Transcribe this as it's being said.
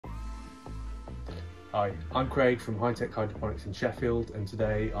Hi, I'm Craig from Hytec Hydroponics in Sheffield, and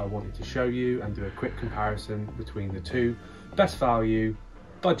today I wanted to show you and do a quick comparison between the two best value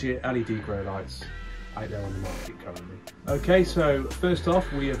budget LED grow lights out there on the market currently. Okay, so first off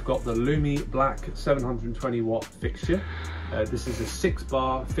we have got the Lumii Black 720 watt fixture. This is a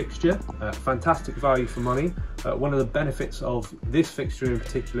 6-bar fixture, fantastic value for money. One of the benefits of this fixture in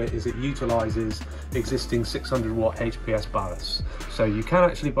particular is it utilises existing 600 watt HPS ballasts. So you can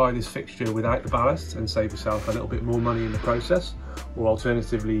actually buy this fixture without the ballast and save yourself a little bit more money in the process, or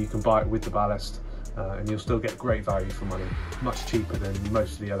alternatively you can buy it with the ballast and you'll still get great value for money, much cheaper than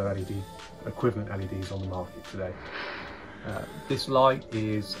most of the other equivalent LEDs on the market today. This light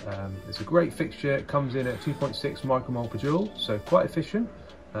is it's a great fixture. It comes in at 2.6 micromole per joule, so quite efficient.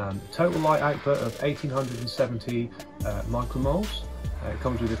 Total light output of 1870 micromoles. It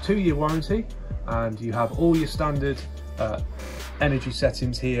comes with a 2-year warranty, and you have all your standard energy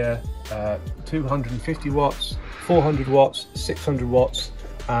settings here: 250 watts, 400 watts, 600 watts,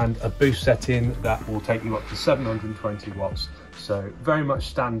 and a boost setting that will take you up to 720 watts. So very much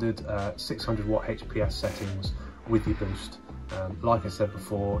standard 600 watt HPS settings with your boost. Like I said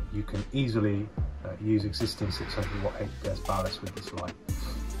before, you can easily use existing 600 watt HPS ballast with this light.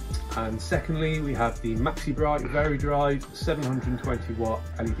 And secondly, we have the Maxibright Varidrive 720 watt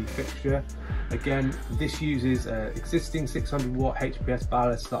LED fixture. Again, this uses existing 600 watt HPS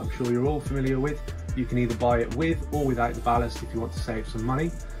ballast that I'm sure you're all familiar with. You can either buy it with or without the ballast if you want to save some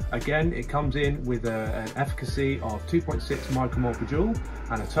money. Again, it comes in with an efficacy of 2.6 micromole per joule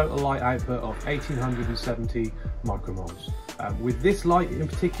and a total light output of 1870 micromoles. With this light in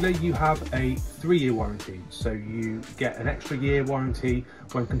particular, you have a 3-year warranty, so you get an extra year warranty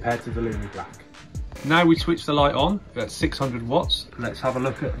when compared to the Lumii Black. Now we switch the light on at 600 watts. Let's have a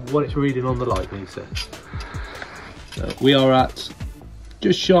look at what it's reading on the light meter. We are at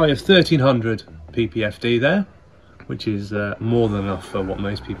just shy of 1300 ppfd there, which is more than enough for what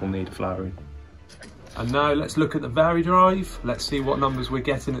most people need flowering. And now let's look at the Varidrive. Let's see what numbers we're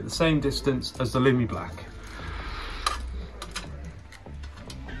getting at the same distance as the Lumii Black.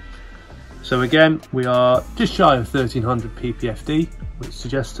 So again, we are just shy of 1300 ppfd, which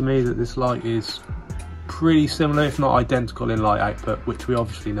suggests to me that this light is pretty similar, if not identical, in light output, which we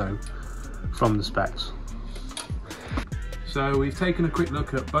obviously know from the specs. So we've taken a quick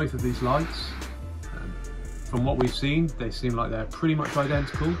look at both of these lights. From what we've seen, they seem like they're pretty much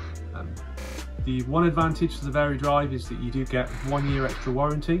identical. The one advantage to the Varidrive is that you do get 1 year extra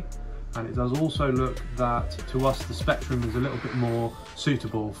warranty, and it does also look that to us the spectrum is a little bit more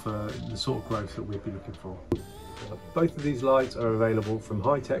suitable for the sort of growth that we'd be looking for. Both of these lights are available from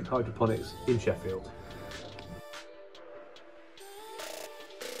Hytec Hydroponics in Sheffield.